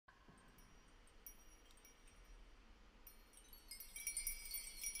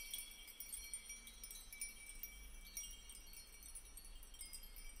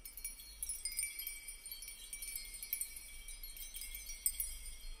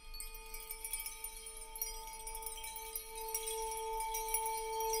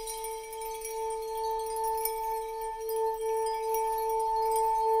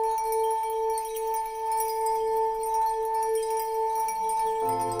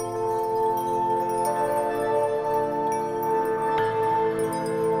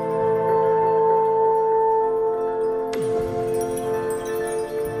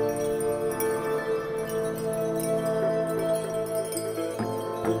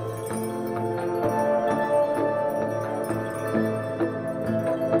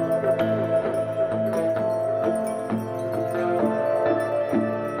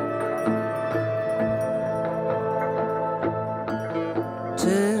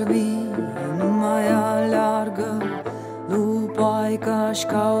grăbi, nu mai aleargă, lupaica-și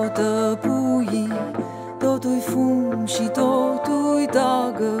caută puii, totul-i fum și totul-i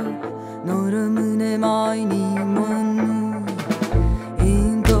dagă, nu rămâne mai nimănui.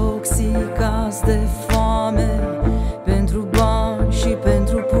 Intoxicați de foame, pentru bani și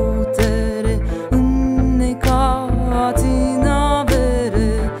pentru putere, înnecați în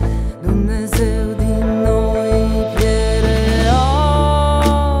avere, Dumnezeu din noi piere.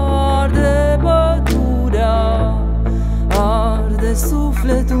 Arde pădurea, arde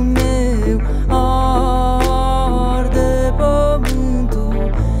sufletul meu, arde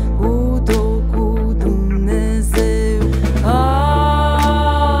pământul, cu tot cu Dumnezeu.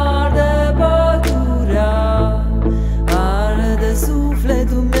 Arde pădurea, arde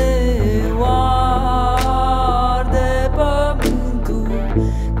sufletul meu, arde pământul,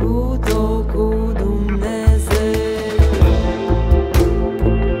 cu tot cu Dumnezeu.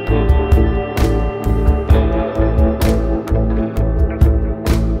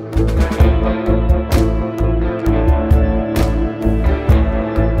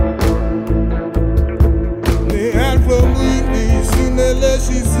 Ne-ar pământii, zilele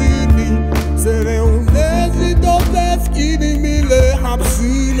și zilii se reunesc și topesc inimile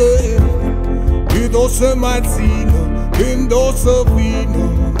absile. Cât o să mai țină, când o să vină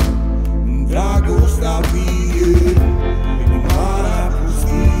dragostea vie în marea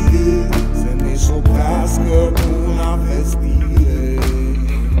pustie, să ne șoptească una vestire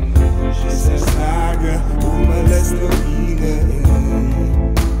și să șteargă urmele străine,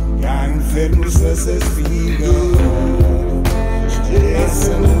 ca infernul să se stingă și ea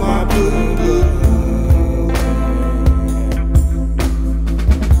să nu mai plângă.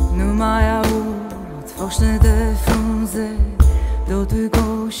 Nu mai aud foșne de frunze, totul-i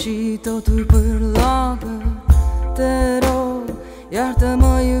goș și totul-i pârlagă. Te rog,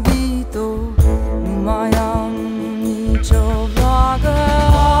 iartă-mă, iubito, nu mai am nicio vlagă.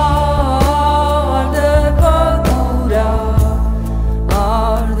 Arde pădurea,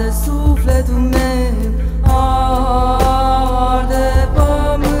 arde sufletul meu, arde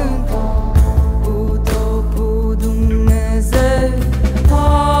pământul, cu tot cu Dumnezeu.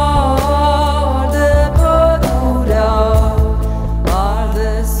 Arde pădurea,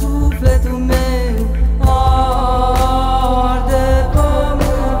 arde sufletul meu, arde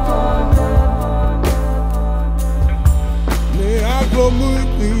pământul. Ne-ar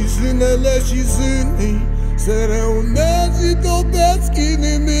pământii, zânele și zânii se reunesc și topesc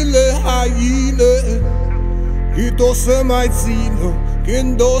inimile haine. Cât o să mai țină,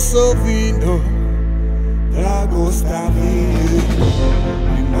 când o să vină dragostea vie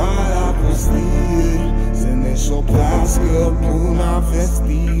din marea pustie, să ne șoptească una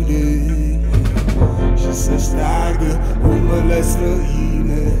vestire și să șteargă urmele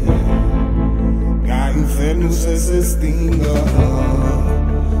străine, ca infernul să se stingă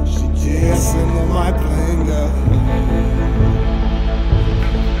și cer să nu mai plângă.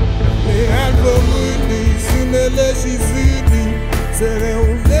 Ne-ar pământii, zânele și zânii se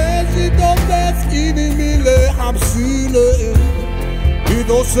reunesc și topesc inimile absile. Cât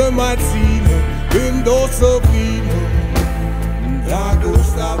o să mai țină, când o să vină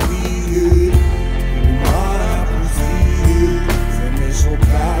dragostea vie în marea pustie, să ne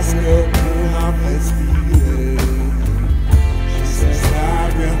șoptească una vestire și să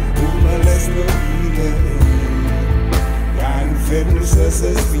șteargă urmele străine, ca infernul să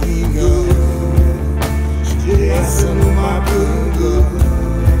se stingă și ea să nu mai plângă.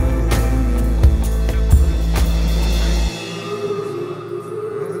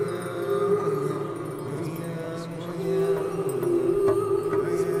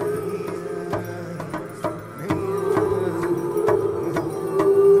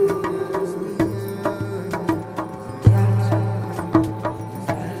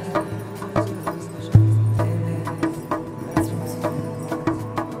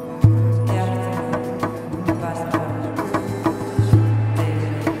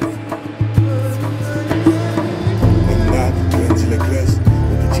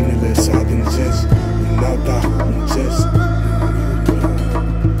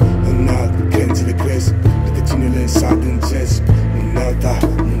 Muncesc, în alta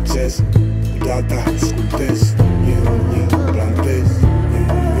muncesc, cu data scutesc.